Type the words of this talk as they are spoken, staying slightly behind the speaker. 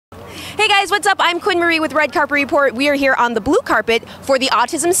guys, what's up? I'm Quinn Marie with Red Carpet Report. We are here on the blue carpet for the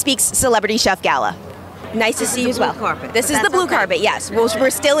Autism Speaks Celebrity Chef Gala. Nice to see you as well. This is the blue carpet, yes. We're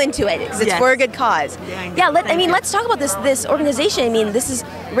still into it because it's for a good cause. Yeah, let's talk about this organization. I mean, this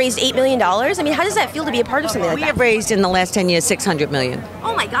has raised $8 million. I mean, how does that feel to be a part of something like that? We have raised in the last 10 years $600 million.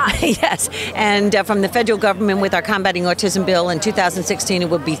 Oh my God. Yes, and from the federal government with our combating autism bill in 2016, it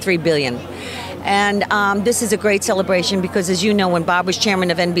would be $3 billion. And this is a great celebration because, as you know, when Bob was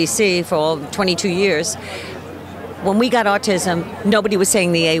chairman of NBC for 22 years, when we got autism, nobody was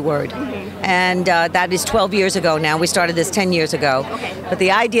saying the A word. And that is 12 years ago now. We started this 10 years ago. But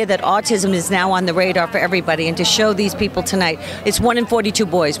the idea that autism is now on the radar for everybody, and to show these people tonight, it's 1 in 42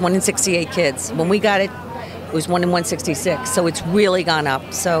 boys, 1 in 68 kids. When we got it, it was 1 in 166. So it's really gone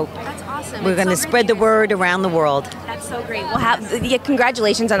up. So that's awesome. We're going to spread the word around the world. That's so great. Well,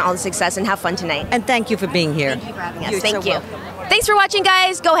 congratulations on all the success and have fun tonight. And thank you for being here. Thank you for having us. Thank you. Thanks for watching,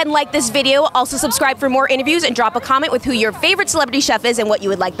 guys. Go ahead and like this video. Also subscribe for more interviews and drop a comment with who your favorite celebrity chef is and what you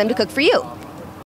would like them to cook for you.